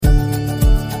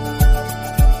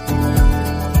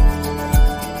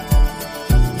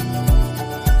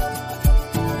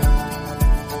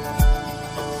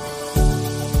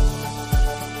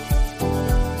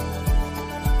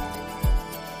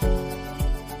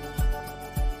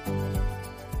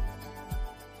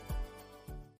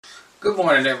Good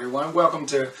morning, everyone. Welcome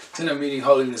to Tent of Meeting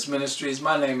Holiness Ministries.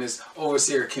 My name is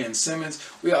Overseer Ken Simmons.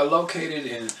 We are located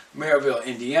in Maryville,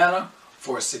 Indiana,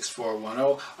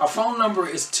 46410. Our phone number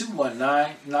is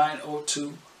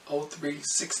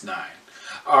 219-902-0369.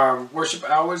 Our worship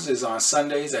hours is on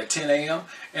Sundays at 10 a.m.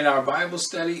 and our Bible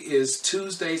study is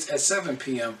Tuesdays at 7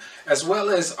 p.m. as well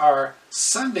as our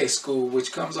Sunday school,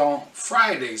 which comes on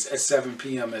Fridays at 7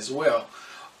 p.m. as well.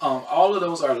 All of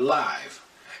those are live.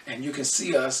 And you can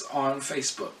see us on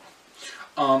Facebook.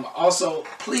 Also,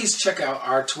 please check out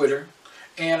our Twitter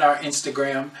and our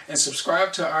Instagram and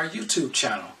subscribe to our YouTube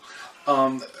channel.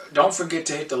 Don't forget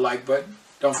to hit the like button.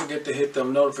 Don't forget to hit the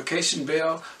notification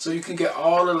bell so you can get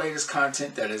all the latest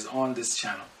content that is on this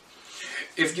channel.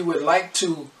 If you would like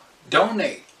to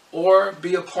donate or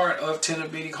be a part of Tent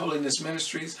of Meeting Holiness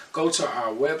Ministries, go to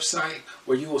our website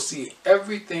where you will see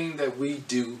everything that we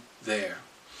do there.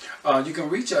 You can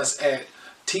reach us at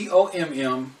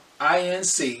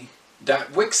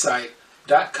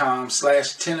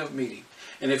tomminc.wixsite.com/tentofmeeting.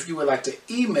 And if you would like to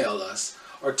email us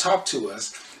or talk to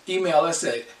us, email us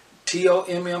at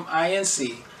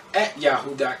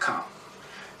tomminc@yahoo.com.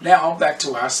 Now back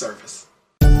to our service.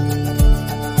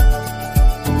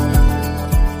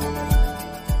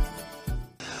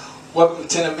 Welcome to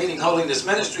Tent of Meeting Holiness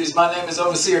Ministries. My name is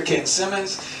Overseer Ken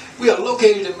Simmons. We are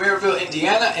located in Maryville,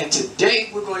 Indiana, and today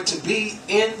we're going to be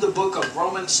in the book of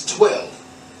Romans 12.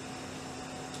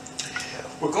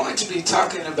 We're going to be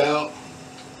talking about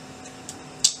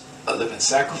a living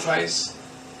sacrifice.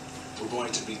 We're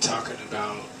going to be talking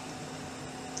about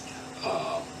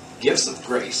gifts of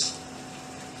grace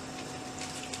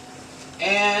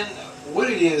and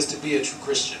what it is to be a true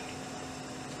Christian.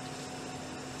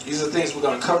 These are things we're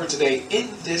going to cover today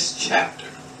in this chapter.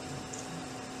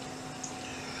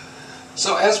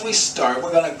 So as we start,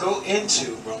 we're going to go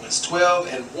into Romans 12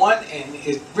 and 1, and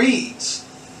it reads,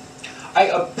 I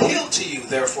appeal to you,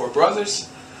 therefore, brothers,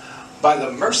 by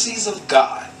the mercies of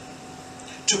God,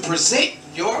 to present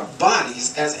your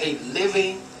bodies as a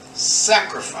living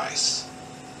sacrifice.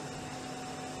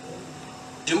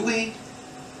 Do we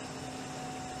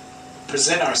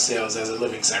present ourselves as a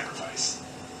living sacrifice?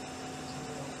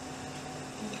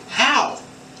 How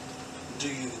do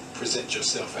you present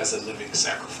yourself as a living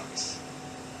sacrifice?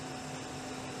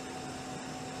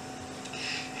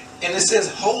 And it says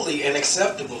holy and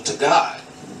acceptable to God,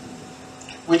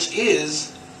 which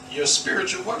is your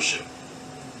spiritual worship.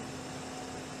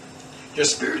 Your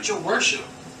spiritual worship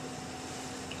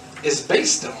is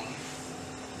based on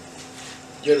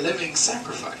your living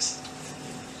sacrifice.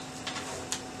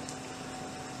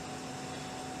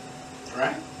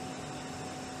 Right?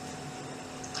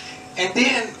 And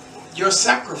then your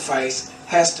sacrifice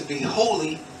has to be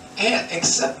holy and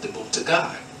acceptable to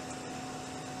God.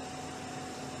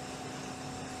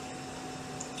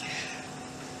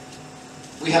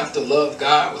 We have to love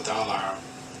God with all our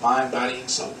mind, body, and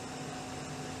soul.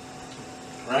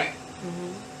 Right?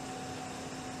 Mm-hmm.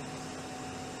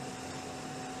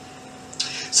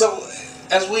 So,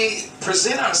 as we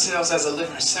present ourselves as a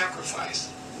living sacrifice,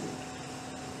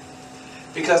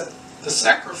 because the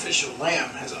sacrificial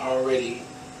lamb has already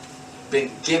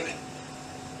been given.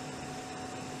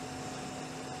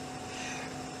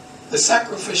 The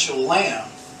sacrificial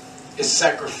lamb is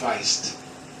sacrificed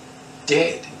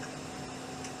dead.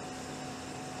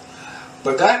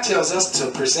 But God tells us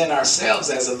to present ourselves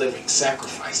as a living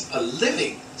sacrifice. A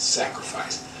living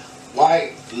sacrifice.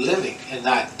 Why living and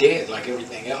not dead like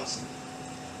everything else?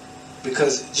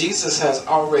 Because Jesus has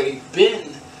already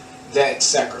been that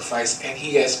sacrifice and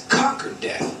he has conquered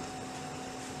death.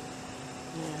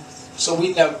 Yes. So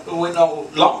we no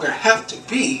longer have to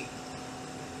be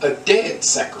a dead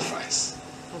sacrifice.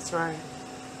 That's right.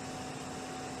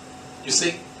 You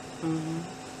see? Mm-hmm.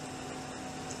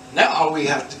 Now all we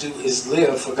have to do is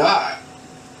live for God.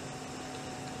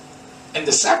 And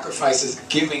the sacrifice is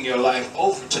giving your life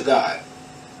over to God.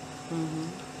 Mm-hmm.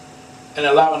 And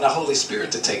allowing the Holy Spirit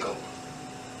to take over.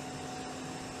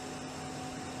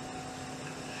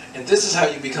 And this is how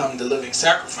you become the living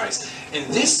sacrifice.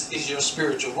 And this is your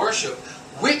spiritual worship,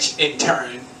 which in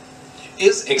turn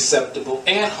is acceptable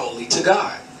and holy to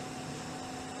God.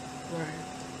 Right.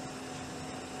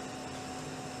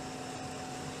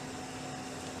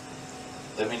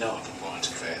 Let me know if I'm going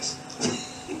too fast.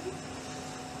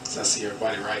 Because I see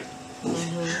everybody right.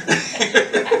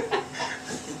 Mm-hmm.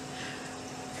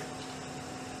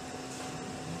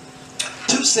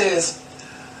 2 says,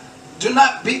 do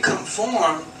not be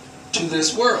conformed to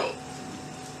this world.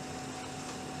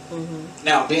 Mm-hmm.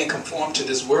 Now, being conformed to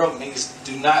this world means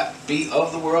do not be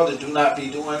of the world and do not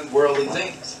be doing worldly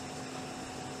things.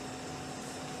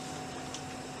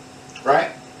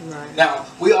 Right? Right. Now,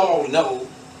 we all know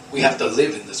we have to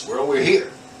live in this world. We're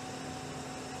here.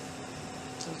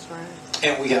 That's right.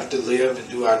 And we have to live and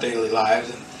do our daily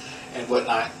lives and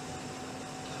whatnot.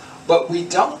 But we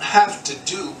don't have to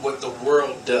do what the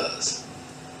world does.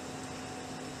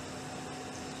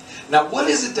 Now, what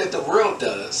is it that the world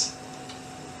does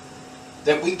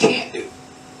that we can't do?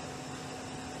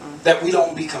 That we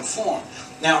don't be conformed.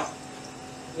 Now,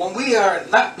 when we are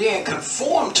not being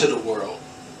conformed to the world,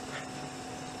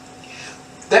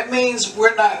 that means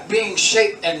we're not being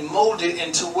shaped and molded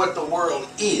into what the world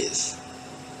is.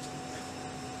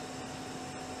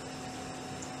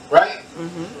 Right?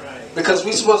 Mm-hmm. Right. Because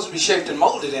we're supposed to be shaped and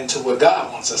molded into what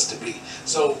God wants us to be.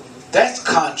 So that's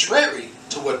contrary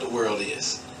to what the world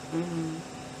is. Mm-hmm.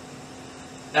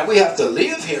 Now we have to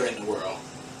live here in the world,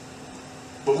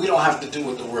 but we don't have to do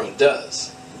what the world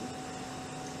does.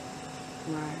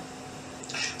 Right.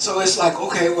 So it's like,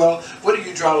 okay, well, where do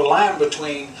you draw the line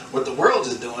between what the world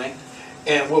is doing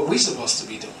and what we're supposed to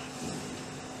be doing?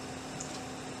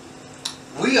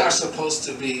 We are supposed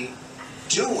to be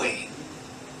doing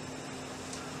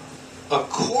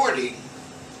according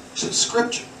to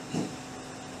Scripture.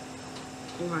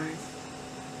 Right.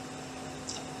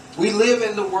 We live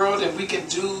in the world and we can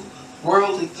do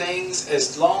worldly things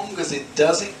as long as it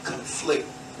doesn't conflict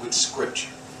with Scripture.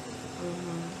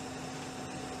 Mm-hmm.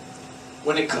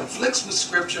 When it conflicts with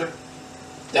Scripture,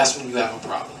 that's when you have a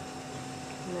problem.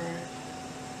 Right.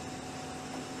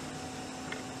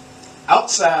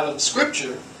 Outside of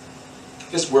Scripture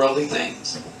is worldly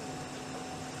things.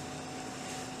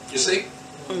 You see?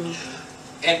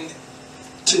 Mm-hmm. And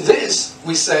to this,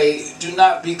 we say, do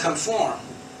not be conformed,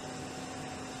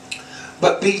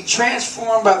 but be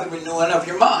transformed by the renewing of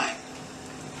your mind.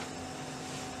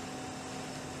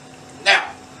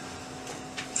 Now,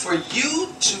 for you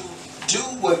to do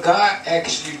what God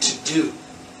asks you to do,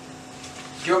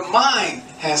 your mind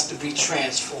has to be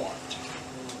transformed.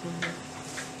 Mm-hmm.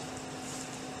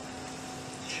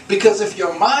 Because if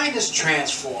your mind is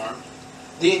transformed,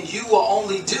 then you will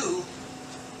only do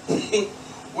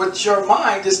what your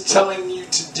mind is telling you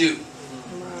to do.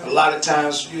 Right. A lot of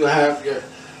times you have your,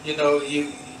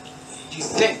 you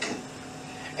think,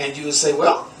 and you will say,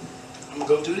 well, I'm going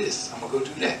to go do this, I'm going to go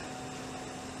do that.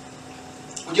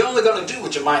 Well, you're only going to do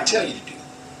what your mind tells you to do.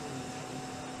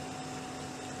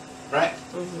 Right?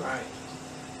 Mm-hmm. Right.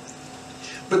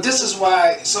 But this is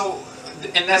why,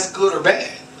 and that's good or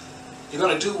bad. You're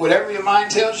going to do whatever your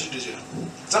mind tells you to do.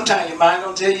 Sometimes your mind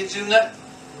don't tell you to do nothing.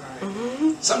 Right.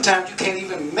 Mm-hmm. Sometimes you can't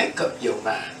even make up your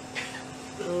mind.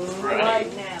 Mm-hmm.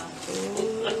 Right. now.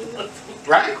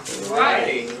 Right?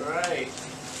 Right. Right.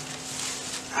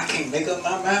 I can't make up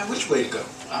my mind which way to go.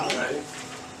 I don't know Right.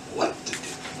 what to do.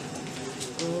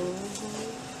 Mm-hmm.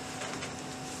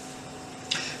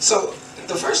 So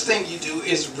the first thing you do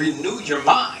is renew your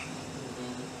mind.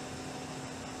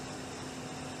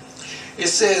 It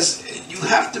says you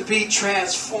have to be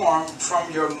transformed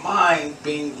from your mind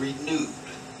being renewed.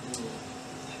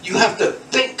 You have to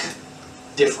think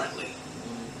differently.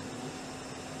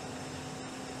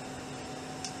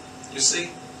 You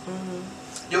see?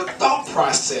 Mm-hmm. Your thought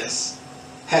process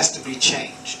has to be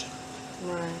changed.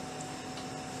 Right.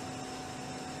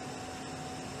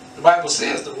 The Bible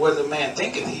says that whether man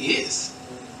thinketh he is.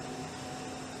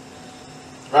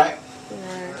 Right?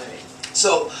 Right. Right.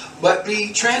 So, but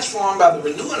be transformed by the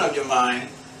renewing of your mind,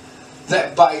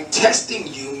 that by testing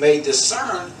you may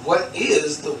discern what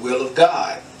is the will of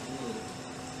God.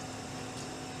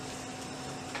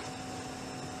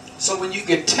 So when you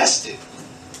get tested,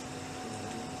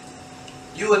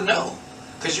 you will know,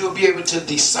 because you will be able to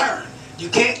discern. You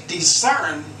can't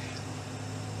discern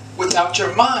without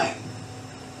your mind.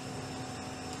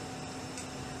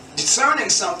 Discerning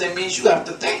something means you have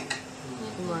to think.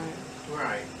 Right.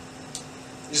 Right.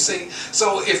 You see?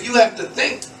 So if you have to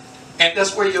think, and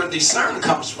that's where your discern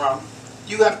comes from,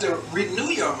 you have to renew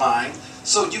your mind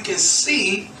so you can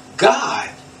see God.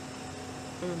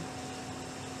 Mm.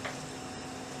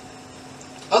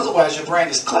 Otherwise your brain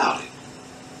is clouded.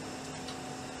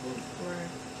 Right.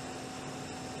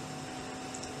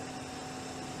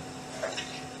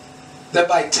 That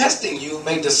by testing you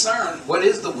may discern what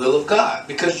is the will of God.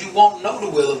 Because you won't know the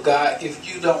will of God if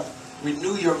you don't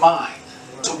renew your mind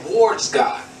towards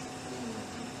God.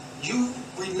 You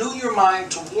renew your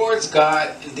mind towards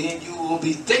God, and then you will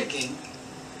be thinking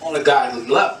on a godly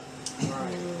level,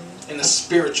 Right. in a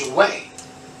spiritual way.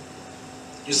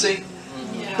 You see?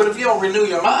 Yeah. But if you don't renew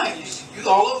your mind, you're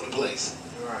all over the place.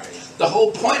 Right. The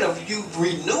whole point of you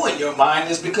renewing your mind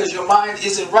is because your mind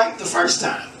isn't right the first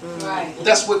time. Right.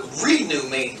 That's what renew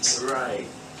means. Right.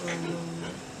 Mm-hmm.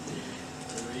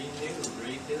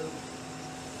 Renew.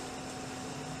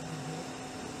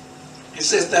 It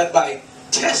says that by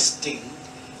testing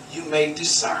you may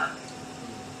discern.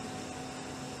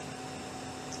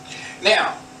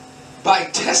 Now, by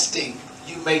testing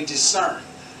you may discern.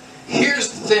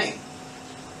 Here's the thing.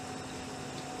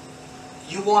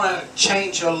 You want to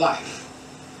change your life.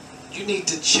 You need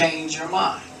to change your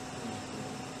mind.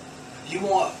 You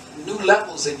want new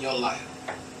levels in your life.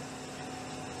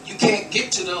 You can't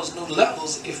get to those new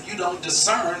levels if you don't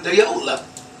discern the old level.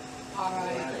 All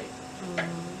right.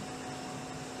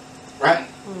 Right?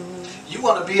 You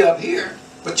want to be up here,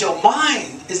 but your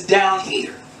mind is down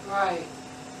here. Right.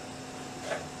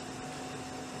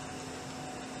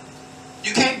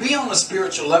 You can't be on a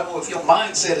spiritual level if your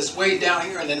mindset is way down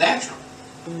here in the natural.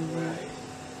 Right.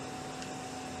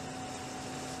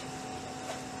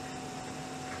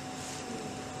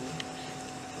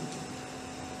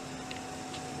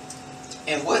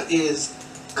 And what is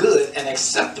good and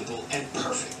acceptable and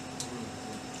perfect.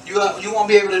 You won't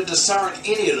be able to discern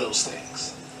any of those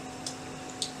things.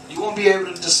 You won't be able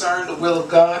to discern the will of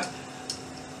God.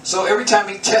 So every time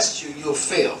He tests you, you'll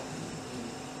fail.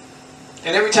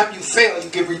 And every time you fail, you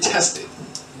get retested.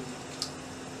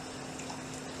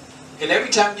 And every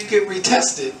time you get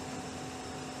retested,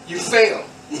 you fail.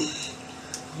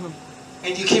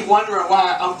 And you keep wondering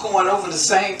why I'm going over the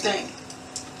same thing.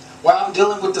 Why I'm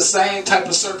dealing with the same type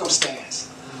of circumstance.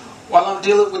 Why I'm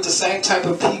dealing with the same type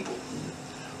of people.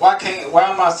 Why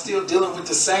am I still dealing with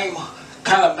the same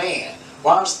kind of man?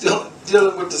 Why I'm still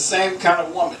dealing with the same kind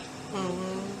of woman?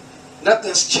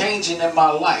 Nothing's changing in my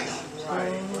life.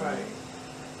 Right. Right.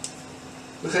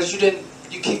 Because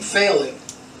you keep failing.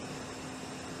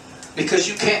 Because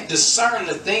you can't discern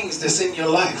the things that's in your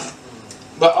life.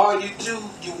 But all you do,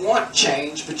 you want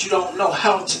change, but you don't know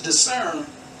how to discern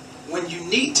when you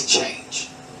need to change.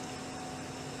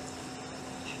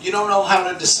 You don't know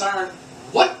how to discern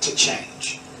what to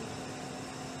change.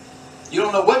 You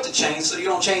don't know what to change, so you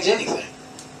don't change anything.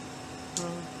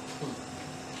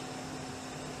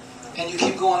 And you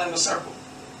keep going in a circle.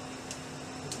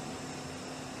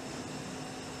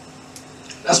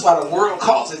 That's why the world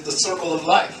calls it the circle of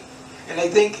life. And they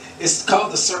think it's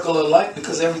called the circle of life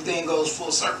because everything goes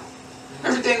full circle.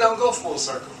 Everything don't go full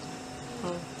circle.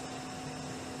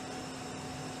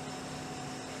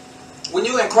 When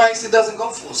you're in Christ, it doesn't go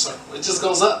full circle. It just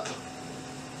goes up.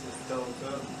 Just goes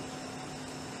up.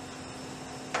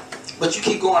 But you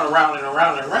keep going around and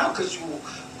around and around because you're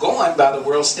going by the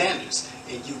world standards.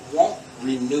 And you won't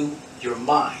renew your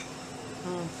mind.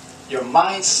 Your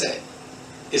mindset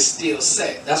is still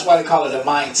set. That's why they call it a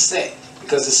mindset.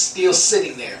 Because it's still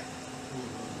sitting there.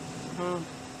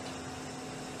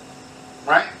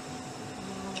 Right?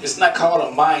 It's not called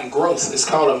a mind growth. It's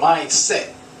called a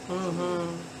mindset.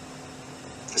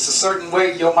 It's a certain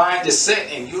way your mind is set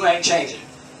and you ain't changing.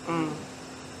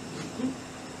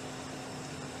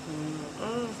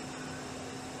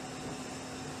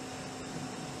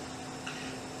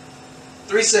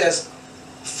 3 says,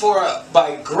 for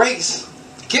by grace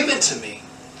given to me,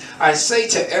 I say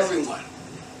to everyone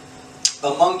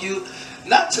among you,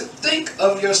 not to think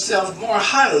of yourself more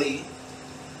highly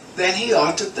than he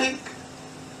ought to think.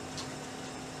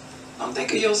 Don't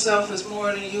think of yourself as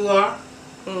more than you are.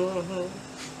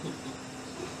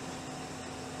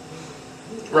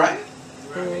 Right?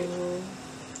 Right.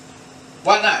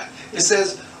 Why not? It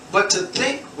says, but to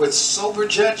think with sober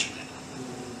judgment,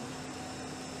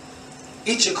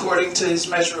 each according to his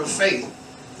measure of faith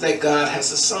that God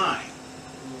has assigned.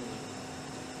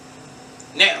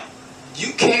 Now,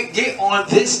 you can't get on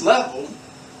this level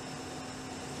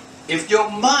if your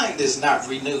mind is not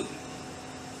renewed.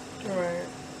 Right.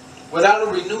 Without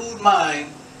a renewed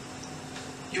mind,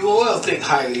 you will think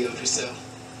highly of yourself.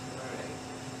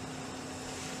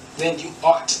 Then you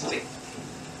ought to think.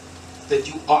 That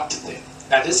you ought to think.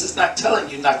 Now, this is not telling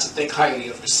you not to think highly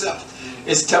of yourself.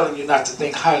 It's telling you not to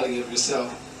think highly of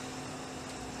yourself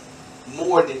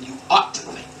more than you ought to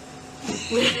think.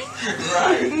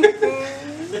 Right.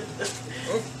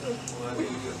 Well,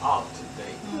 you ought to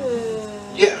think.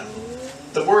 Yeah.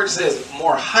 The word says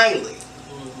more highly.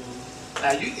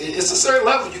 Now, it's a certain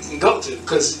level you can go to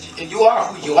because you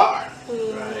are who you are.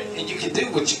 Right. And you can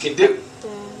do what you can do.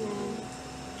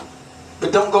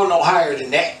 But don't go no higher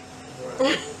than that.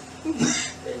 Right.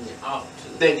 Then you ought to.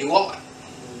 Than you ought.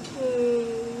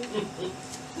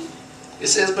 It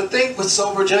says, but think with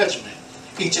sober judgment,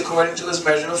 each according to his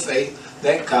measure of faith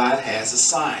that God has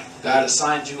assigned. God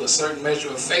assigned you a certain measure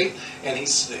of faith, and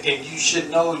you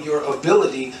should know your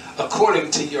ability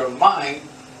according to your mind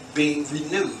being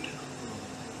renewed.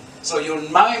 So your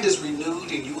mind is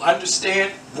renewed, and you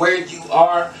understand where you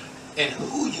are and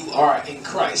who you are in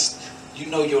Christ. You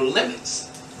know your limits.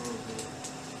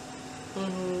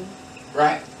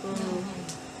 Right? Mm-hmm.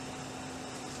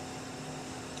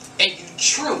 And you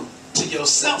true to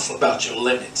yourself about your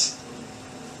limits.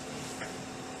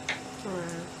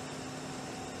 Right.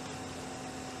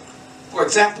 For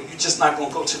example, you're just not going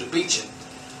to go to the beach and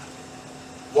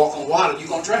walk on water. You're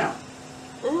going to drown.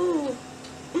 Mm.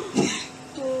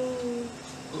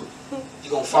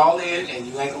 You're going to fall in and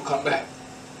you ain't going to come back.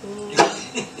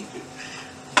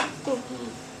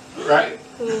 Right?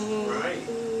 Right.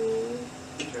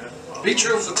 Be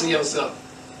truthful to yourself.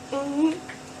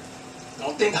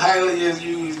 Don't think highly as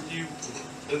you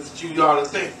ought to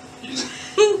think. You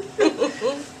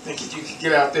think that you can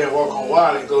get out there and walk on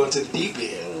water and go into the deep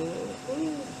end.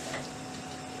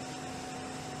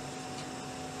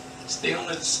 Stay on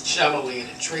the shallow end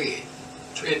and tread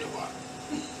the water.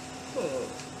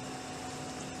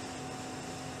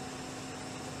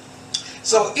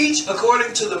 So each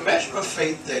according to the measure of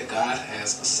faith that God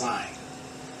has assigned.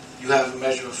 You have a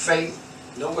measure of faith.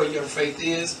 Know where your faith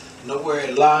is. Know where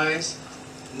it lies.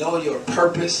 Know your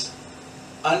purpose.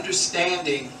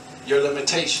 Understanding your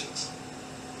limitations.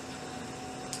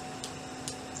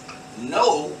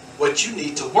 Know what you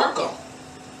need to work on.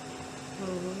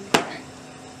 Right?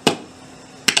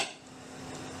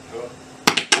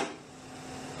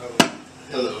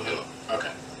 Hello.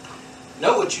 Okay.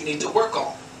 Know what you need to work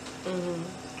on.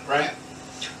 Right?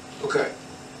 Okay.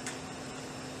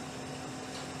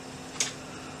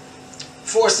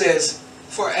 4 says,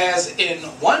 for as in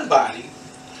one body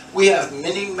we have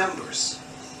many members,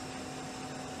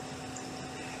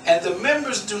 and the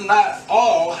members do not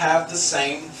all have the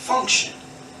same function.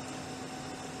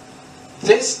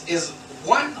 This is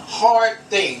one hard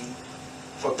thing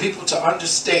for people to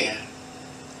understand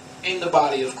in the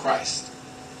body of Christ.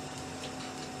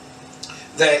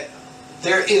 That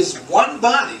there is one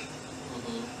body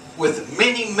with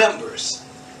many members.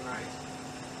 Right.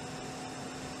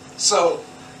 So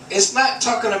it's not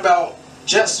talking about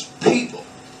just people.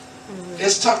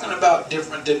 It's talking about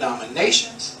different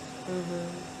denominations.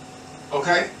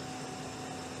 Okay?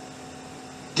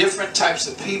 Different types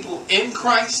of people in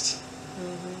Christ.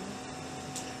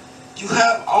 You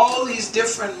have all these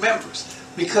different members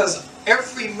because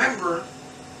every member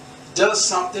does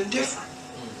something different.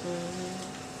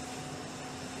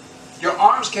 Your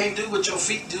arms can't do what your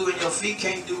feet do, and your feet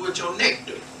can't do what your neck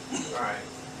do. Right.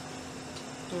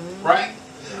 Right?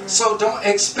 So don't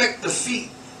expect the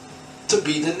feet to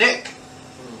be the neck.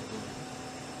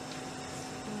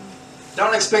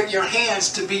 Don't expect your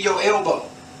hands to be your elbow.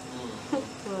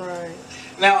 Right.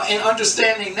 Now, in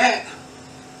understanding that,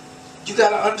 you got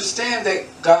to understand that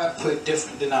God put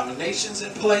different denominations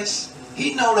in place.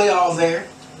 He know they all there.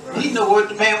 He knew what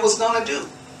the man was going to do.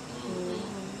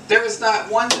 There is not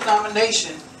one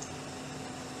denomination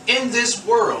in this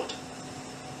world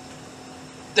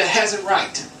that has it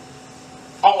right.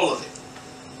 All of it.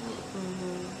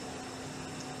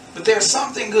 But there's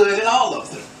something good in all of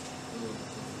them.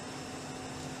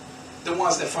 The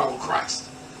ones that follow Christ.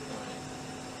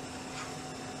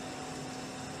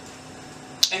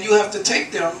 And you have to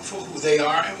take them for who they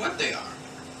are and what they are.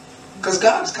 Because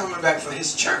God is coming back for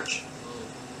his church.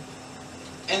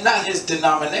 And not his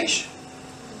denomination.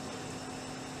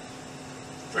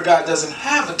 For God doesn't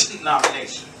have a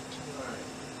denomination.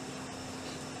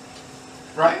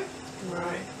 Right?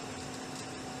 Right.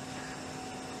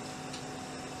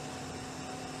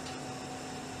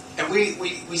 And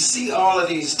we see all of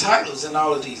these titles and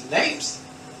all of these names.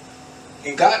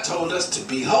 And God told us to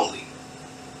be holy.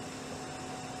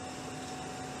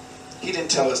 He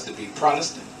didn't tell us to be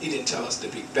Protestant. He didn't tell us to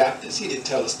be Baptist. He didn't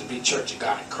tell us to be Church of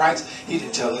God in Christ. He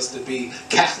didn't tell us to be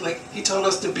Catholic. He told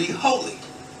us to be holy.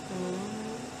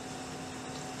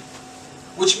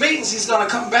 Which means he's going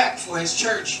to come back for his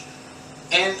church.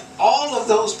 And all of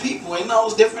those people in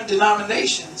those different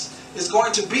denominations is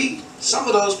going to be, some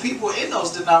of those people in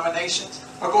those denominations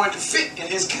are going to fit in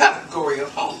his category of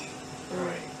holy.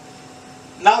 Right.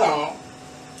 Not all.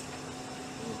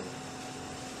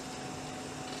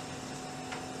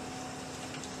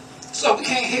 So we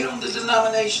can't hate on the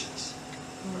denominations.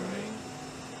 Right.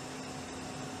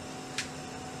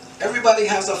 Everybody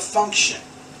has a function.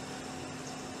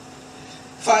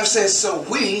 5 says, so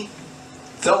we,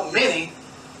 though many,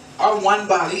 are one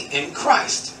body in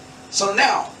Christ. So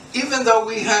now, even though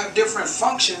we have different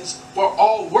functions, we're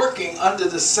all working under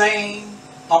the same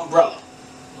umbrella.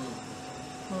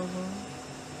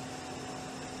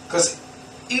 Because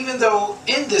even though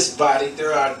in this body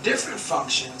there are different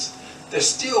functions, they're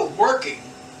still working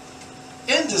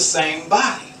in the same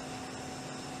body.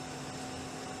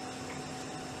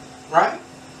 Right?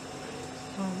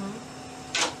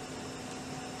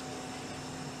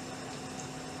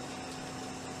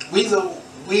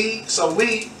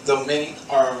 though many,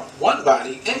 are one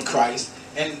body in Christ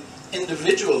and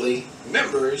individually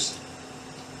members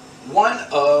one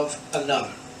of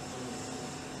another.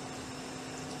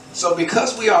 So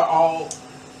because we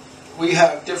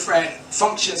have different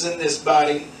functions in this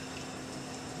body,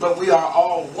 but we are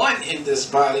all one in this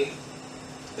body,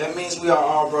 that means we are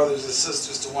all brothers and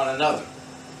sisters to one another.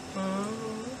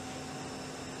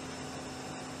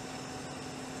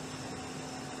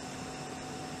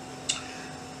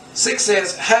 6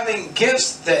 says, having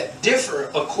gifts that differ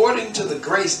according to the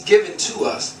grace given to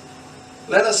us,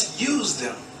 let us use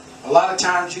them. A lot of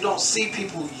times you don't see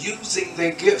people using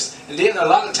their gifts. And then a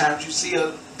lot of times you see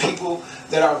people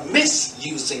that are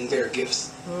misusing their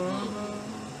gifts.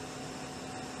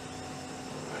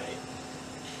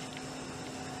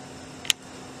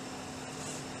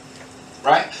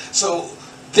 Right? So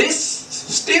this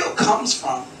still comes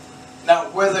from, now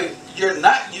whether you're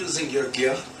not using your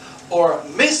gift or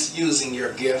misusing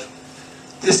your gift,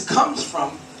 this comes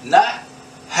from not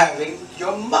having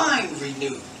your mind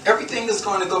renewed. Everything is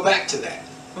going to go back to that.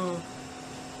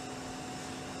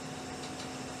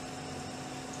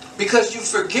 Because you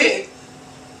forget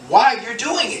why you're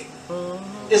doing it.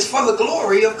 It's for the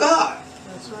glory of God.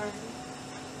 That's right.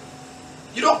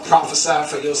 You don't prophesy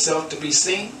for yourself to be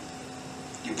seen.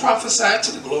 You prophesy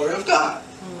to the glory of God.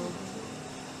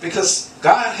 Because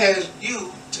God has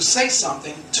you to say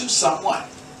something to someone.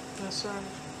 That's right.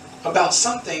 About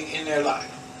something in their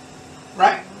life.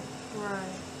 Right? Right.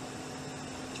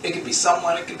 It could be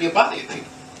someone, it could be a body of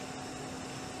people.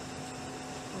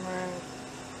 Right.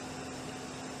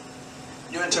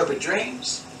 You interpret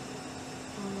dreams,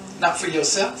 not for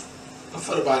yourself, but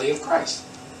for the body of Christ.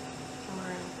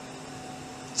 Right.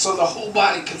 So the whole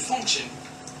body can function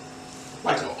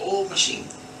like an old machine.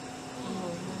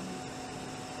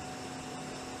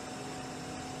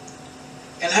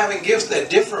 And having gifts that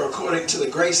differ according to the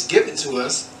grace given to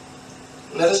us,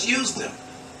 let us use them.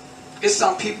 It's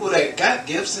some people that got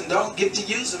gifts and don't get to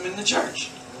use them in the church.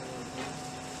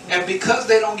 And because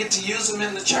they don't get to use them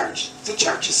in the church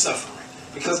is suffering.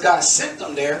 Because God sent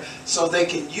them there so they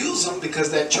can use them because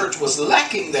that church was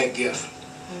lacking that gift.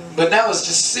 But now it's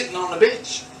just sitting on the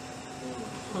bench.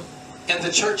 And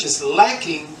the church is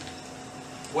lacking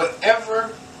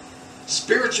whatever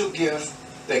spiritual gift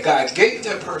that God gave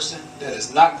that person that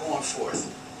is not going forth.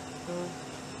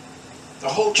 The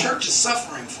whole church is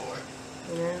suffering for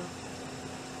it. Yeah.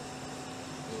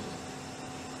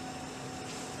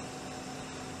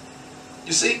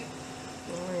 You see?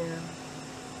 Oh, yeah.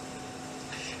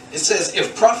 It says,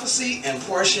 if prophecy in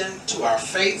portion to our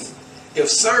faith, if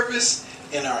service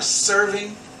in our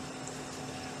serving,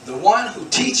 the one who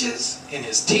teaches in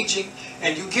his teaching,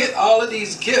 and you get all of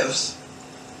these gifts.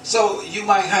 So you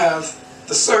might have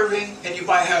the serving and you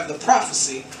might have the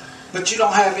prophecy, but you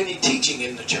don't have any teaching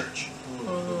in the church.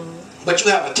 But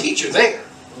you have a teacher there.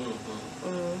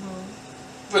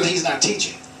 But he's not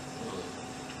teaching.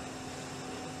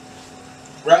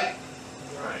 Right?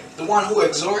 Right. The one who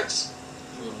exhorts.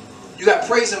 You got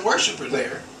praise and worshiper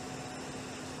there.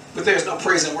 But there's no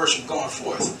praise and worship going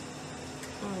forth.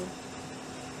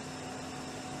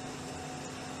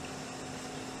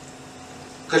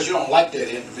 Because you don't like that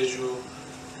individual.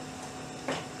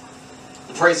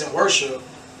 The praise and worship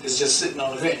is just sitting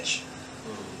on the bench.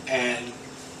 And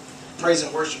praise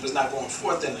and worship is not going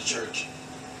forth in the church.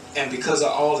 And because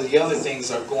of all the other things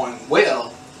are going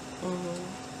well,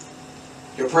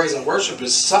 your praise and worship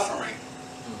is suffering.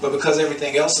 But because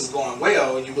everything else is going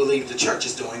well, you believe the church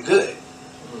is doing good.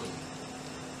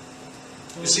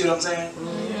 You see what I'm saying?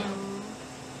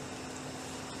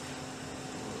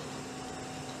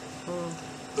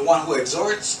 The one who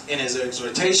exhorts in his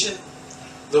exhortation,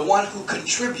 the one who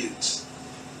contributes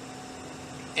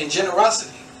in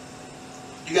generosity.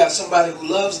 You got somebody who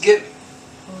loves giving,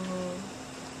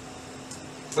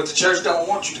 but the church don't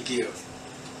want you to give.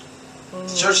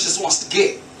 The church just wants to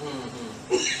get.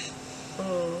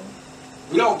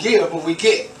 We don't give, but we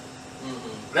get.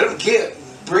 Let them give,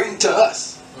 bring to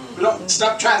us. We don't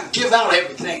stop trying to give out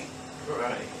everything.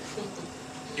 Right.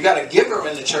 You got a giver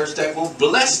in the church that will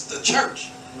bless the church.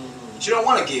 But you don't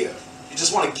want to give. You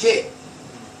just want to get.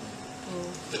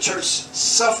 The church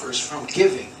suffers from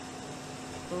giving.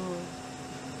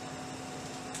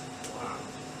 Wow.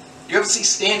 You ever see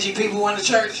stingy people in the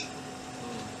church?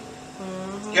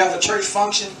 You have a church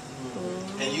function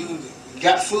and you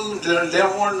got food that they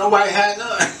don't want nobody had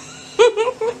none.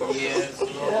 Yes,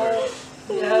 Lord.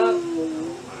 Yeah.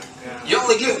 Oh my God. You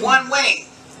only get one wing.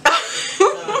 You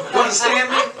understand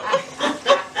me?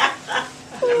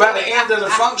 And by the end of the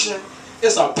function,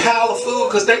 it's a pile of food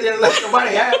because they didn't let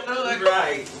nobody have none.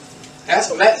 Right. That's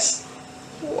a mess.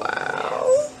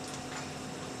 Wow.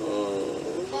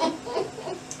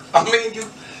 I mean,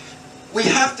 we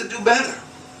have to do better.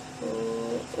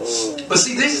 But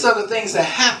see, these are the things that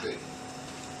happen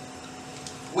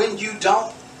when you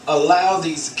don't allow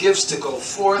these gifts to go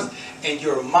forth and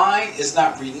your mind is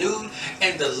not renewed,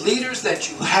 and the leaders that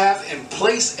you have in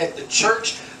place at the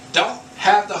church don't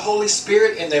have the Holy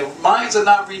Spirit and their minds are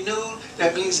not renewed.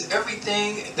 That means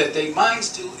everything that their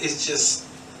minds do is just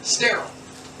sterile.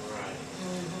 Right.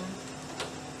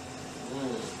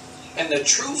 And the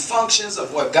true functions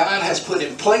of what God has put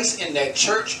in place in that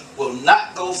church will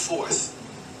not go forth.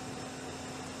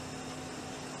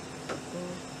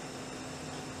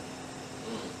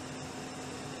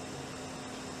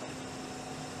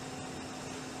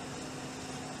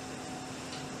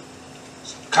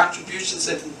 Contributions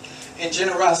and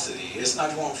generosity, it's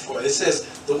not going forth. It says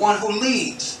the one who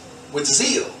leads with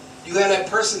zeal. You have that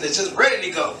person that's just ready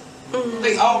to go.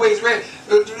 They always ready.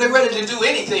 They're ready to do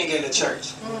anything in the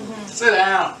church. Sit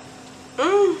down.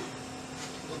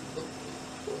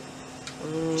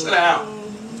 Sit down.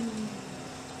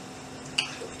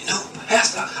 You know,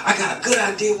 Pastor, I got a good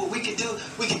idea what we can do.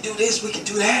 We can do this, we can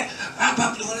do that. How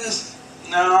about doing this?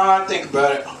 No, I think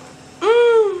about it.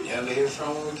 You ever hear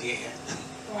from them again?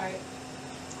 Right.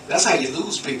 That's how you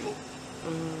lose people.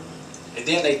 And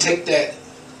then they take that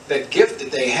gift that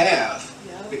they have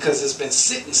because it's been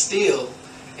sitting still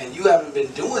and you haven't been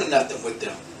doing nothing with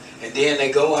them. And then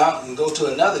they go out and go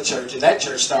to another church and that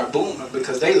church start booming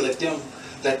because they let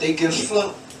their gifts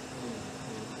flow.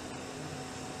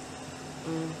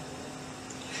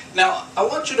 Now, I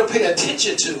want you to pay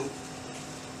attention to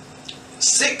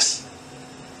 6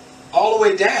 all the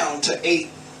way down to 8.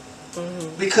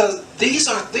 Because these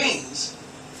are things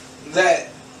that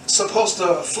supposed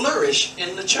to flourish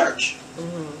in the church.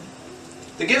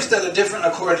 The gifts that are different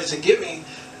according to giving,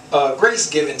 grace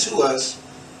given to us.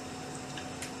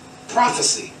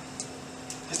 Prophecy.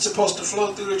 It's supposed to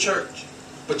flow through the church.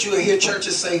 But you will hear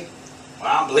churches say, well,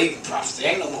 I don't believe in prophecy.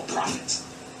 There ain't no more prophets.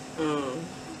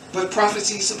 But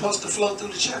prophecy is supposed to flow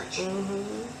through the church.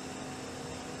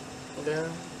 Yeah.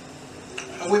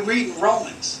 And we read in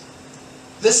Romans.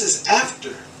 This is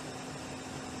after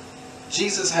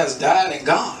Jesus has died and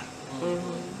gone.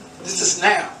 This is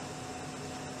now.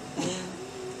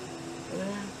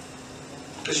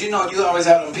 Because you know, you always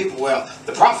have them people, well,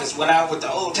 the prophets went out with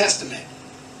the Old Testament.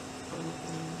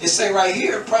 It say right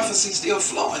here, prophecy still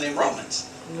flowing in Romans.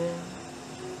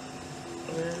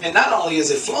 And not only is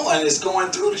it flowing, it's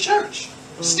going through the church.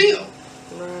 Still.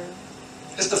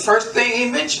 It's the first thing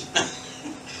he mentioned.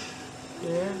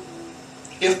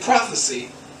 If prophecy,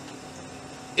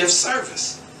 if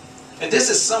service. And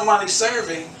this is somebody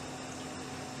serving,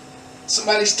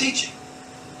 somebody's teaching.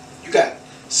 You got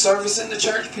service in the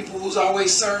church, people who's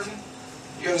always serving.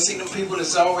 You ever seen them people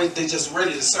that's always, they just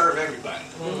ready to serve everybody.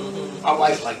 My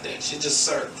wife like that. She just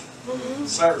serve.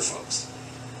 Serve folks.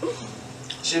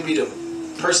 She'll be the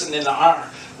person in the honor.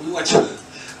 We went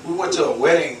to a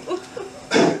wedding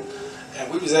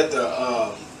and we was at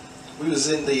the we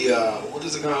was in the what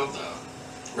is it called?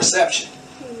 Reception.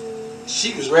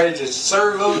 She was ready to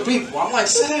serve other people. I'm like,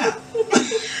 sit down.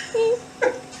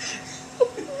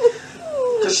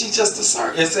 Because she's just a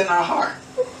servant. It's in our heart.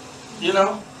 You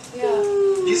know? Yeah.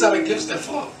 These are the gifts that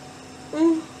flow.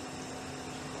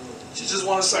 She just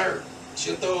want to serve.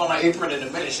 She'll throw on her apron in a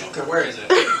minute. She don't care where it's at.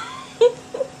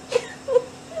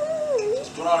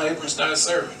 Just put on her apron and start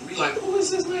serving. Be like, who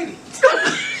is this lady?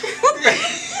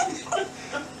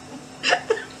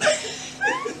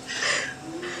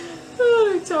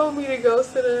 Oh, they told me to go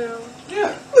sit down.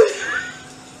 Yeah.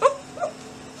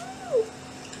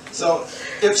 So,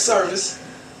 if service,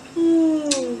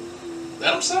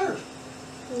 let them serve.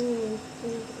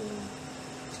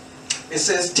 It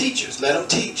says teachers, let them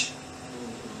teach.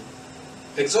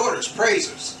 Exhorters,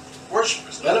 praisers,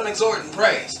 worshipers, let them exhort and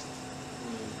praise.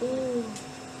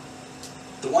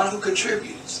 The one who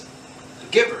contributes, the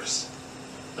givers,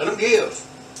 let them give.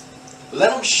 Let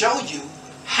them show you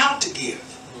how to give.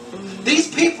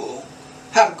 These people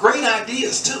have great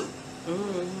ideas too.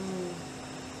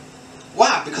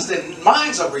 Why? Because their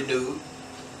minds are renewed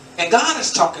and God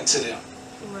is talking to them.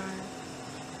 Right.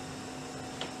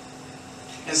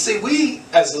 And see, we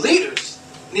as leaders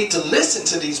need to listen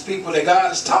to these people that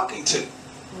God is talking to.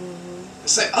 And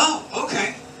say, oh,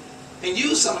 okay. And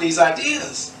use some of these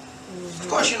ideas. Of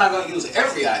course, you're not going to use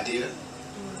every idea.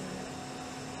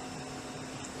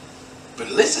 But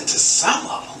listen to some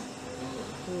of them.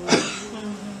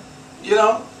 You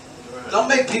know? Don't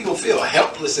make people feel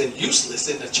helpless and useless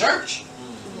in the church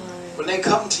when they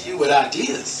come to you with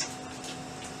ideas.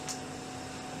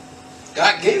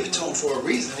 God gave it to them for a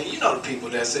reason. And you know the people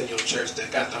that's in your church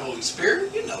that got the Holy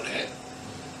Spirit, you know that.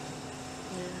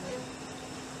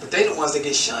 But they the ones that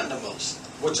get shunned the most,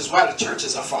 which is why the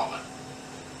churches are falling.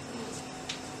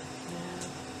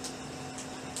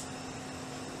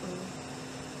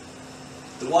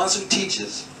 The ones who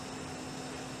teaches,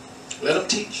 let them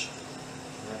teach.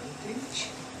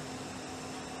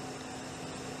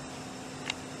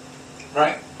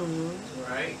 Right?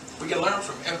 Right. We can learn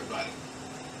from everybody.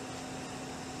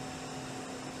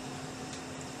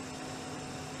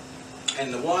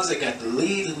 And the ones that got the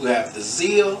lead, who have the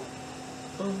zeal.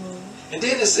 And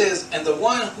then it says, and the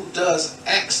one who does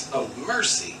acts of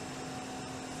mercy.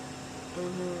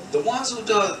 The ones who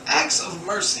do acts of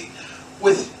mercy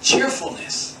with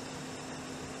cheerfulness.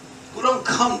 Who don't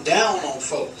come down on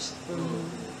folks.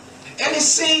 And it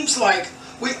seems like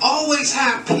we always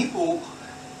have people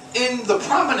in the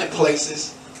prominent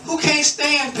places who can't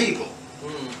stand people.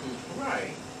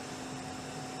 Right.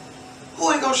 Who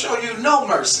ain't gonna show you no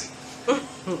mercy.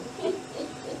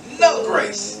 No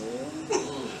grace.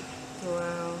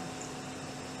 Wow.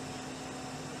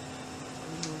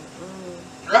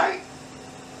 Right?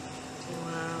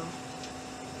 Wow.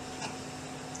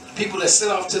 People that sit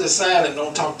off to the side and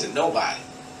don't talk to nobody.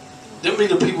 Them be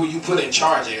the people you put in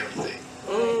charge of everything.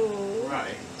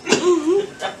 Right.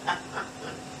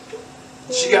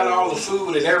 She got all the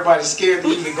food and everybody's scared to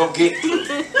even go get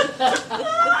food.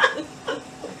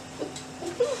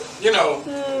 You know.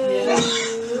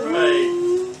 Right.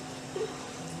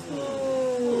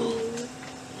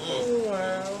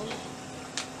 Wow.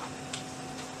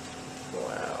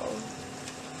 Wow.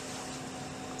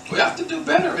 We have to do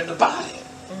better in the body.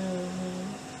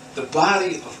 The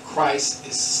body of Christ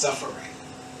is suffering.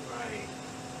 Right.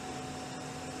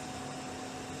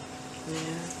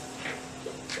 Yeah.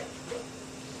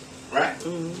 Right?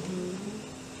 Mm-hmm.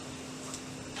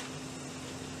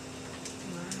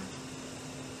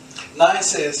 9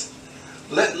 says,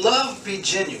 let love be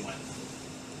genuine.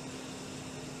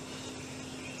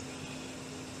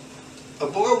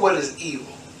 Abhor what is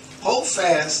evil. Hold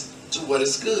fast to what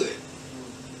is good.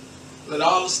 Let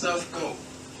all the stuff go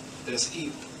that's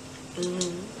evil.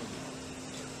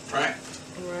 Right?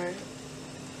 Right.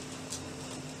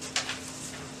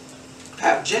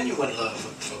 Have genuine love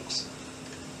for folks.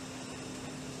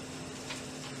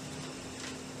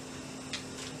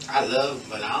 I love them,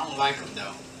 but I don't like them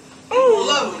though. You don't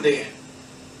love them then.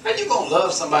 How you gonna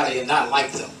love somebody and not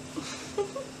like them?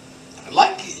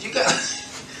 Like it, you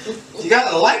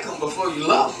gotta like them before you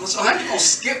love them. So how you gonna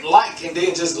skip like and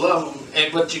then just love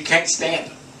them, but you can't stand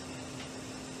them?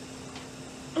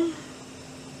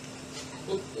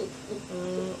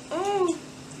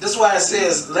 That's why it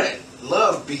says let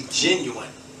love be genuine.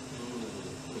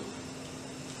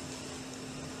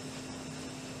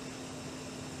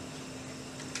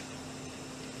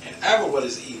 And ever what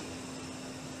is evil.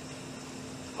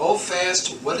 Hold fast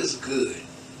to what is good.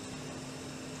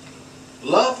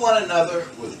 Love one another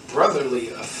with brotherly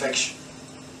affection.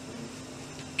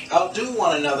 Outdo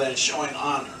one another in showing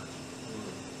honor.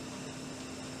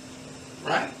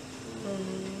 Right?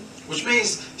 Which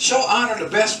means show honor the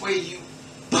best way you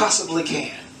possibly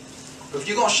can. If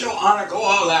you're going to show honor, go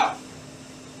all out.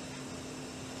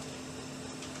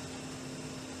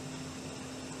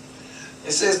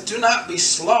 It says, do not be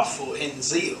slothful in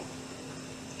zeal.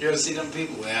 You ever see them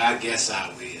people? Well, I guess I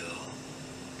will.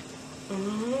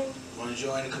 Want to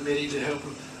join the committee to help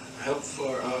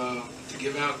to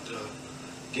give out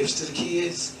gifts to the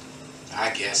kids?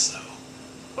 I guess so.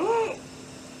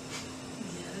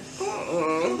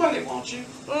 Nobody wants you.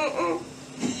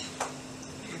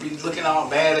 You be looking all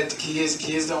mad at the kids. The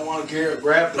kids don't want to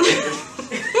grab the kids.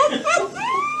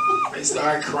 They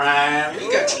start crying. You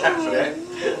ain't got time for that.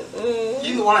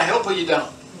 You either want to help or you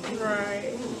don't.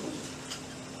 Right.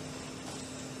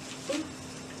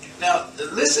 Now,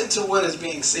 listen to what is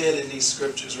being said in these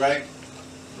scriptures, right?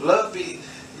 Let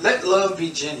love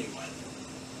be genuine.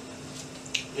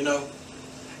 You know?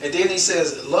 And then he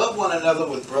says, love one another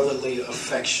with brotherly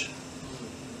affection.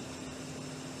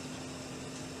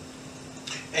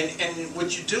 And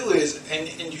what you do is, and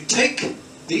you take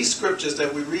these scriptures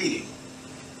that we're reading,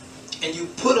 and you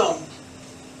put them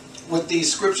with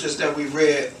these scriptures that we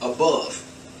read above,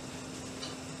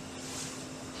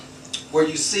 where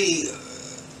you see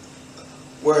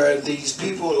where these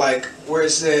people, like where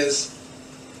it says,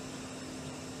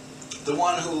 the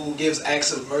one who gives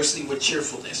acts of mercy with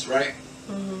cheerfulness, right?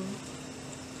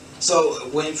 So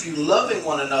if you loving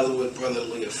one another with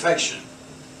brotherly affection,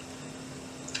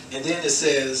 and then it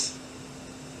says,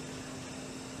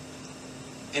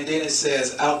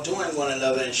 outdoing one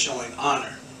another and showing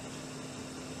honor.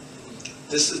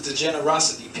 This is the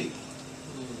generosity people.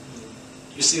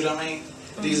 You see what I mean?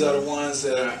 These are the ones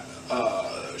that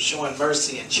are showing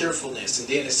mercy and cheerfulness. And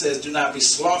then it says, do not be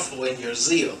slothful in your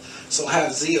zeal. So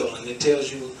have zeal. And it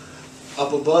tells you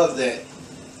up above that,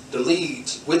 the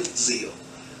leads with zeal.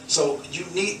 So you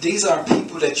need, these are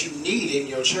people that you need in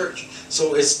your church.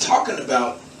 So it's talking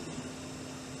about,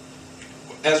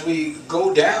 as we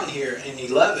go down here in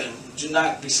 11, do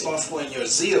not be slothful in your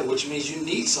zeal, which means you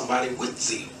need somebody with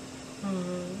zeal.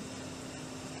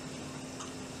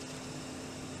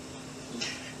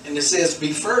 And it says,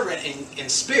 be fervent in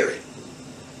spirit.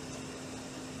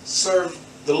 Serve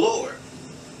the Lord.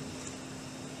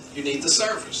 You need the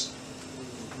servers.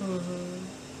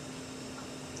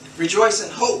 Rejoice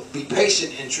in hope. Be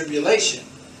patient in tribulation.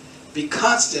 Be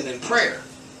constant in prayer.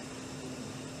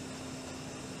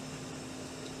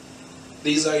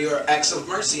 These are your acts of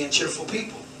mercy and cheerful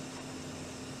people.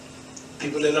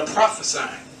 People that are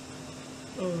prophesying.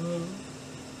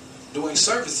 Doing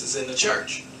services in the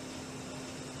church.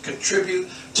 Contribute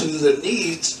to the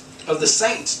needs of the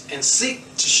saints and seek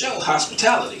to show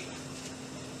hospitality.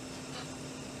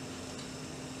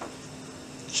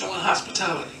 Showing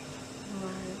hospitality.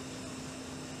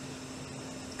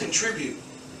 Contribute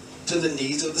to the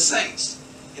needs of the saints.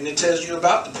 And it tells you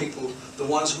about the people, the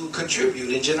ones who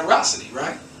contribute in generosity,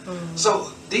 right?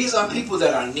 So these are people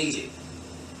that are needed.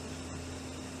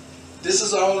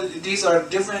 These are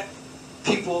different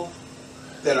people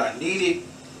that are needed,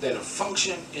 that are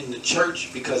function in the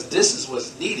church, because this is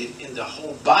what's needed in the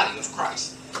whole body of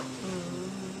Christ.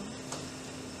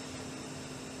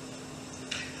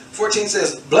 14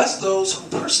 says, bless those who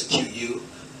persecute you,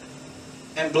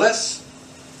 and bless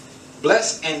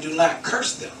and do not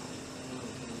curse them.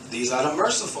 These are the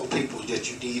merciful people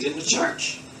that you need in the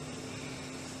church.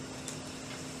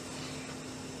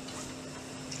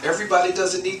 Everybody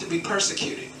doesn't need to be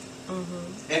persecuted.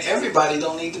 And everybody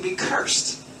don't need to be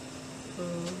cursed.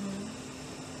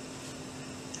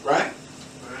 Right?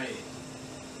 Right.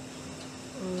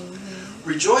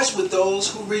 Rejoice with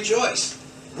those who rejoice.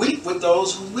 Weep with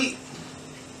those who weep.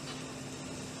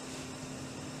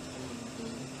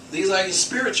 These are your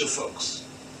spiritual folks.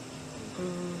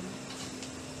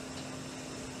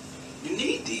 You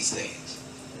need these things.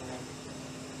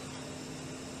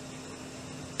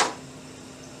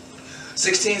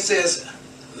 16 says,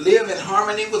 live in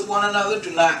harmony with one another.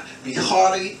 Do not be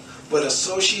haughty, but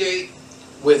associate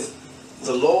with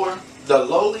the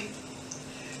lowly.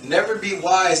 Never be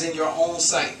wise in your own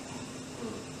sight.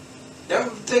 Never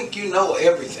think you know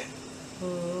everything.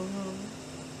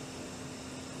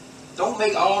 Don't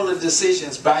make all the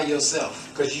decisions by yourself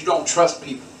because you don't trust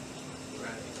people.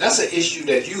 Right. That's an issue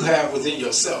that you have within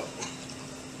yourself.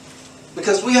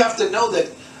 Because we have to know that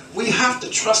we have to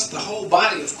trust the whole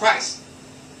body of Christ.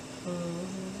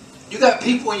 You got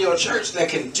people in your church that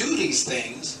can do these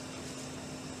things.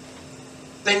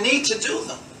 They need to do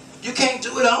them. You can't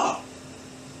do it all.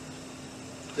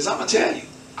 Because I'm going to tell you,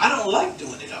 I don't like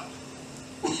doing it all.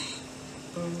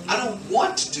 I don't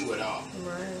want to do it all.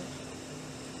 Right.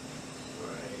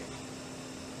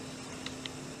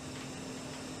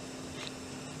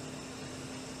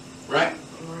 Right?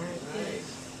 Right.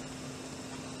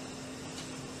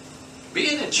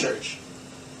 Being in church,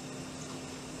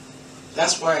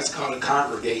 that's why it's called a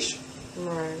congregation.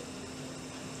 Right.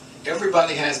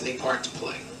 Everybody has their part to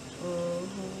play.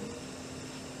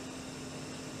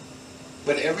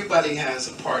 But everybody has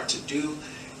a part to do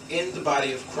in the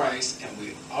body of Christ, and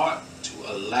we ought to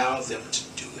allow them to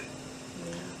do it.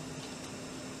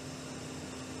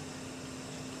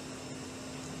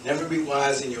 Never be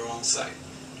wise in your own sight.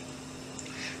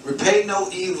 Repay no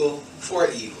evil for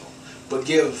evil, but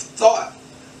give thought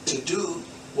to do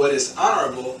what is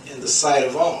honorable in the sight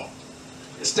of all.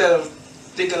 Instead of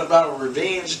thinking about a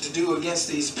revenge to do against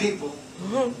these people,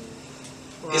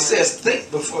 it says think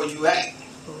before you act.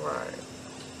 Right.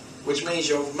 Which means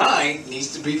your mind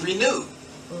needs to be renewed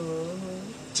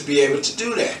to be able to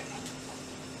do that.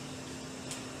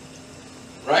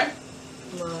 Right?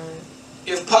 Right.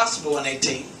 If possible in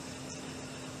 18,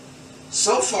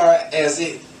 so far as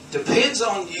it depends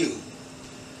on you,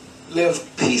 live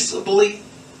peaceably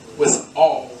with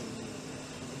all.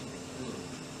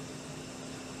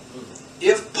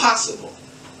 If possible,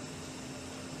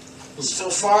 so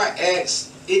far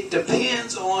as it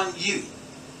depends on you,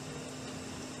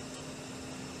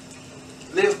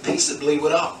 live peaceably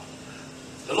with all.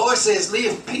 The Lord says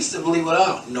live peaceably with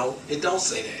all. No, it don't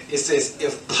say that. It says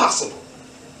if possible.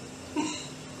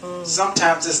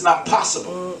 Sometimes it's not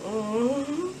possible.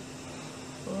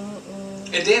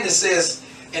 And then it says,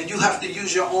 and you have to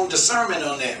use your own discernment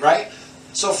on that, right?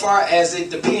 So far as it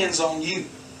depends on you.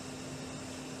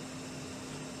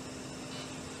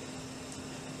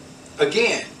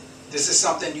 Again, this is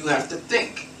something you have to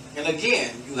think. And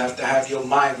again, you have to have your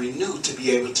mind renewed to be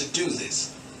able to do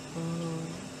this.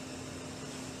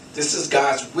 This is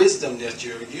God's wisdom that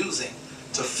you're using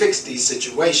to fix these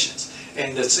situations.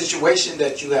 And the situation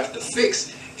that you have to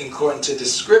fix, according to the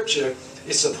scripture,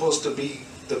 is supposed to be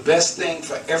the best thing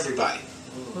for everybody.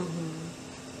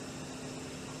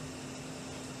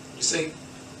 You see?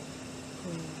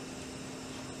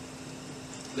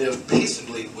 Live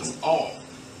peaceably with all.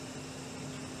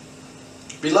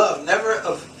 Beloved,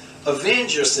 never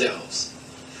avenge yourselves,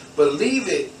 but leave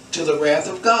it to the wrath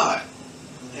of God.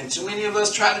 And too many of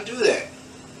us try to do that.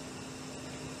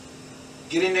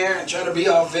 Get in there and try to be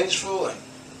all vengeful and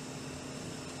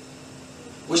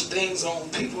wish things on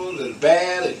people that are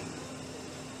bad and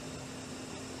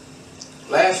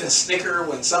laugh and snicker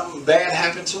when something bad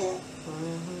happened to them.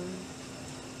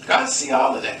 God see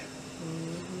all of that.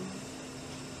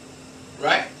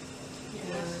 Right?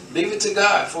 Yes. Leave it to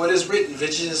God, for it is written,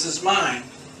 vengeance is mine,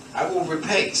 I will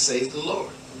repay, says the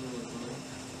Lord.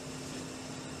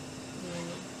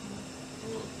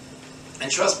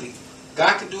 And trust me,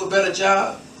 God can do a better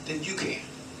job than you can.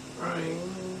 Right.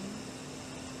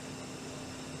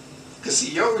 Because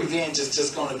see, your revenge is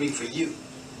just going to be for you.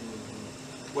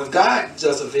 When God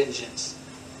does a vengeance,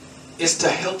 it's to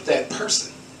help that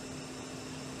person.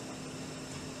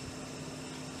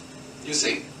 You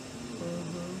see?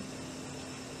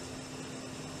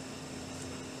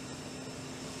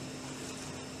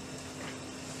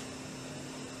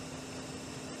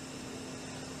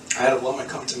 I had a woman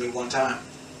come to me one time.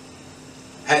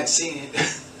 I hadn't seen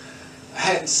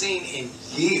in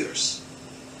years.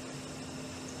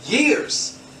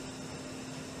 Years.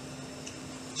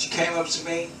 She came up to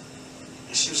me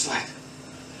and she was like,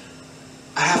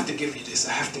 I have to give you this.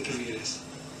 I have to give you this.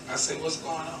 I said, what's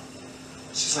going on?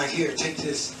 She's like, here, take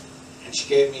this. And she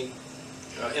gave me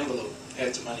an envelope,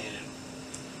 had some money in it.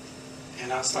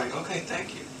 And I was like, okay,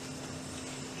 thank you.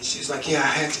 And she's like, yeah, I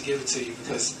had to give it to you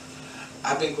because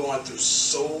I've been going through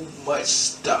so much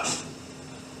stuff.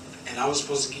 And I was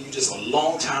supposed to give you this a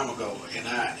long time ago. And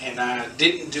I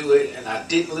didn't do it. And I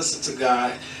didn't listen to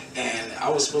God. And I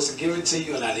was supposed to give it to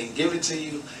you. And I didn't give it to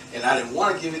you. And I didn't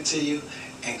want to give it to you.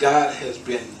 And God has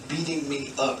been beating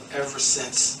me up ever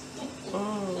since.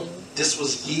 This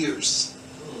was years.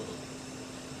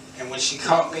 And when she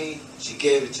caught me, she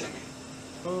gave it to me.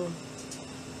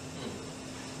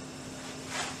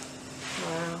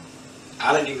 Wow.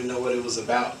 I didn't even know what it was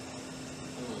about.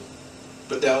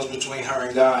 But that was between her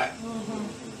and God.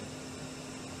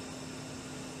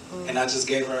 And I just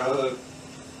gave her a hug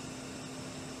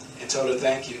and told her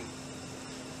thank you.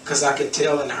 Because I could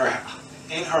tell in her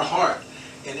heart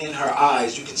and in her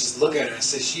eyes, you could just look at her and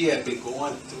say she had been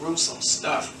going through some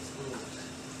stuff.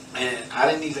 And I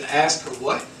didn't even ask her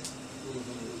what.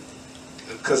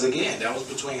 Because again, that was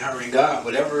between her and God,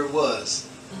 whatever it was.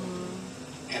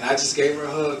 And I just gave her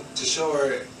a hug to show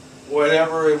her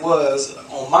whatever it was.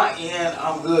 On my end,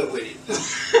 I'm good with it.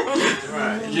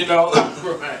 Right. You know?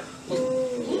 Right.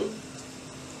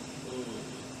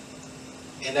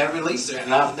 And that released her.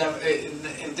 And I've never.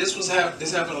 And this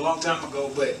happened a long time ago,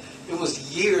 but it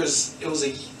was years. It was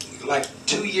like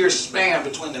 2 years span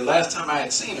between the last time I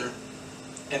had seen her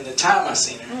and the time I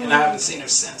seen her, and I haven't seen her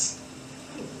since.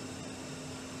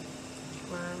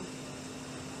 Wow.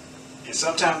 And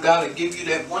sometimes God will give you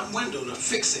that one window to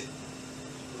fix it.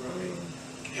 Right.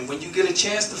 And when you get a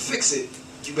chance to fix it,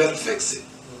 you better fix it.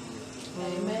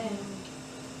 Amen.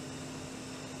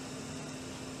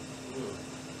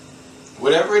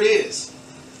 Whatever it is.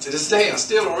 To this day, I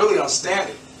still don't really understand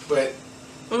it, but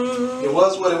it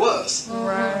was what it was.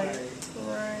 Right.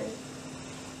 Right.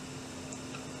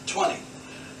 20.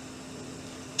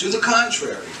 To the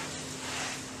contrary,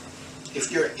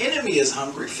 if your enemy is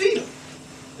hungry, feed him.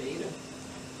 Feed him.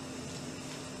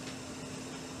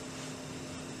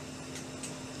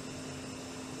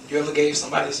 You ever gave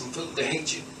somebody some food that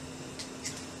hate you?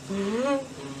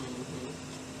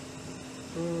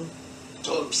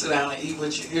 Told them sit down and eat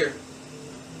what you hear.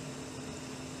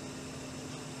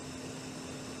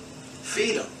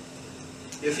 Feed him.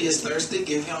 If he is thirsty,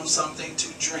 give him something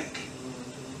to drink.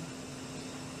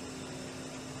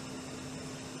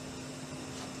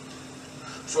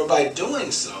 For by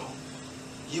doing so,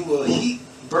 you will heap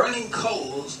burning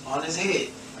coals on his head.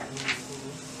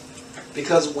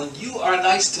 Because when you are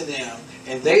nice to them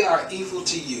and they are evil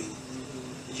to you,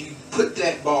 you put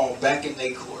that ball back in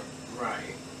their court.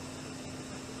 Right.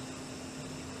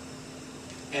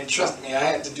 And trust me, I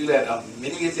had to do that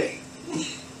many a day.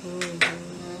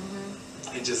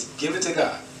 And just give it to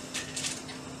God.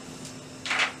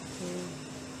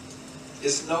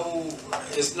 It's no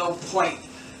point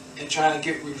and trying to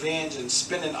get revenge and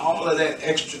spending all of that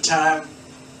extra time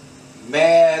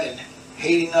mad and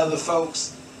hating other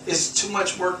folks. It's too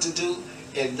much work to do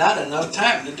and not enough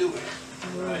time to do it.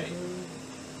 Right.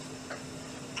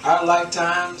 Our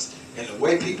lifetimes and the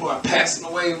way people are passing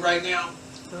away right now,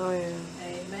 Oh, yeah.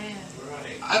 Right. Amen.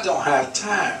 I don't have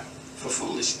time for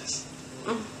foolishness.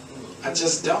 I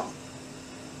just don't.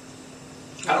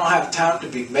 I don't have time to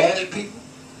be mad at people.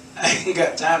 I ain't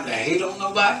got time to hate on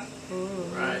nobody.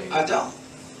 Right. I don't.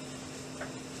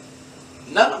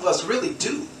 None of us really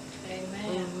do.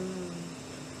 Amen.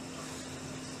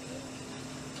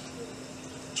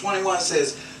 21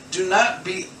 says, do not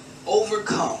be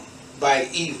overcome by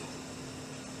evil,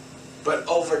 but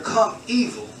overcome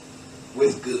evil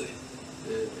with good.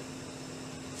 Good.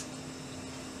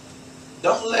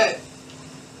 Don't let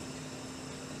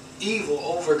evil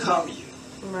overcome you.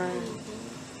 Right.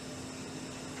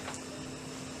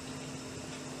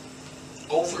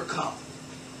 Overcome.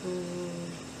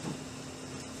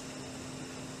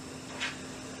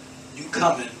 You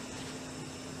coming,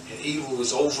 and evil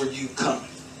is over you coming.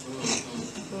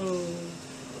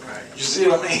 Right. You see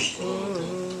what I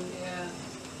mean? Yeah.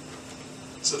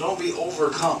 So don't be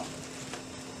overcome.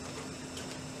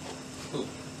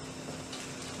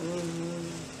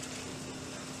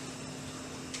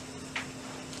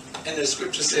 And the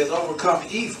scripture says, overcome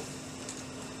evil.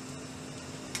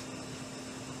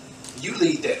 You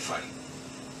lead that fight.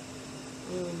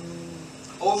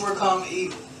 Overcome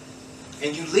evil.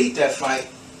 And you lead that fight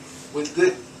with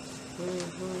good.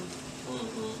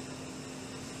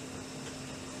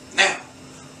 Now,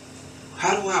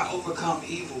 how do I overcome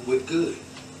evil with good?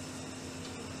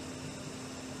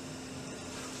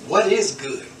 What is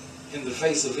good in the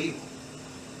face of evil?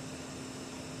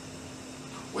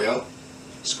 Well,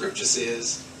 scripture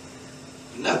says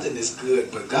nothing is good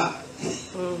but God.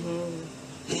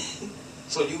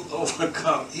 So you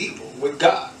overcome evil with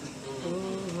God.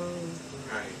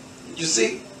 Right. You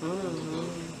see?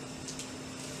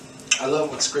 I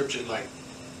love when scripture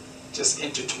just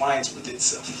intertwines with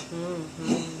itself.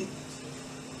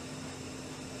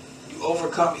 You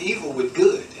overcome evil with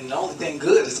good, and the only thing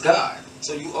good is God.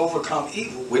 So you overcome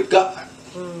evil with God.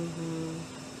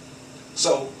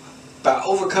 So by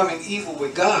overcoming evil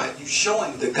with God, you're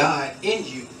showing the God in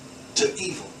you to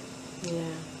evil.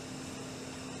 Yeah.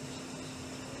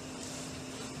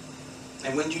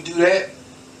 And when you do that,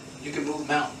 you can move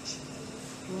mountains.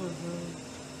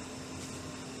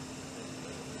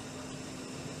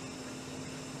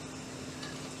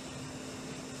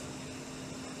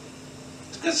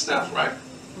 It's good stuff, right?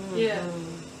 Yeah.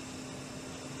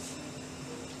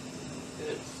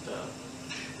 Good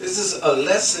stuff. This is a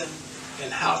lesson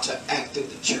in how to act in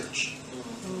the church.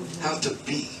 How to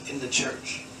be in the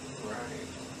church. Right.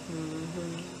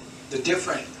 The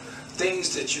different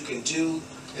things that you can do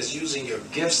as using your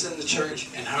gifts in the church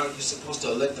and how you're supposed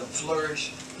to let them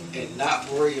flourish and not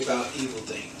worry about evil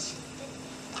things.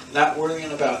 Not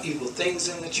worrying about evil things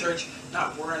in the church,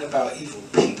 not worrying about evil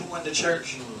people in the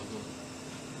church.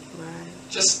 Right.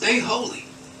 Just stay holy.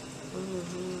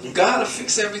 And God will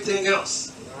fix everything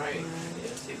else. Right.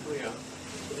 Yes, He will.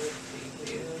 Yes,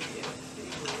 He will. Yes, He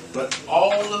will. But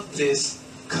all of this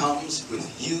comes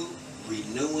with you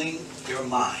renewing your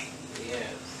mind.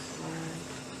 Yes.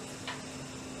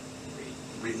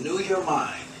 Renew your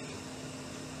mind.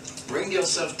 Bring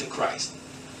yourself to Christ.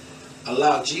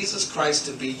 Allow Jesus Christ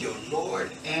to be your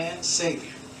Lord and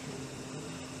Savior.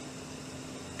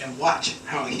 And watch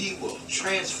how He will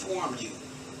transform you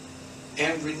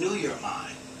and renew your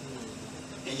mind.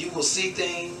 And you will see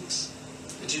things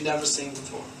that you've never seen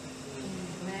before.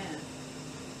 Amen.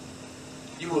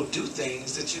 You will do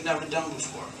things that you've never done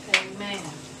before. Amen.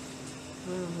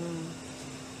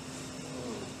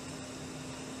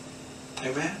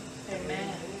 Amen?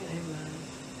 Amen.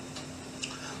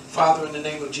 Father, in the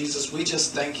name of Jesus, we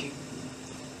just thank you.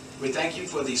 We thank you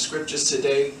for these scriptures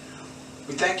today.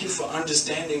 We thank you for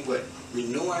understanding what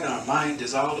renewing our mind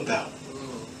is all about.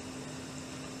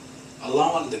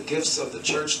 Allowing the gifts of the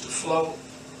church to flow.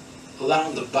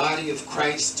 Allowing the body of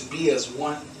Christ to be as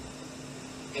one.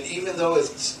 And even though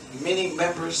it's many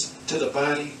members to the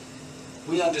body,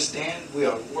 we understand we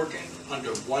are working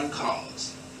under one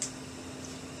cause.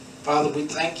 Father, we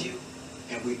thank you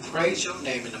and we praise your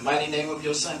name in the mighty name of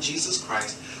your Son, Jesus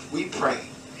Christ. We pray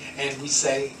and we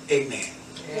say amen.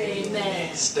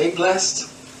 Amen. Stay blessed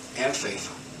and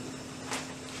faithful.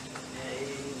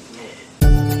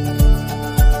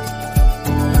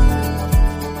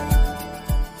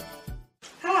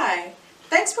 Hi,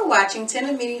 thanks for watching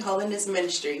Tenant Meeting Holiness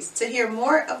Ministries. To hear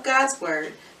more of God's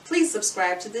Word, please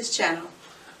subscribe to this channel.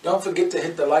 Don't forget to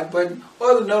hit the like button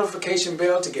or the notification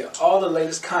bell to get all the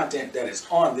latest content that is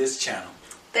on this channel.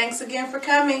 Thanks again for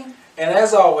coming. And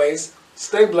as always,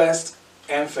 stay blessed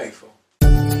and faithful.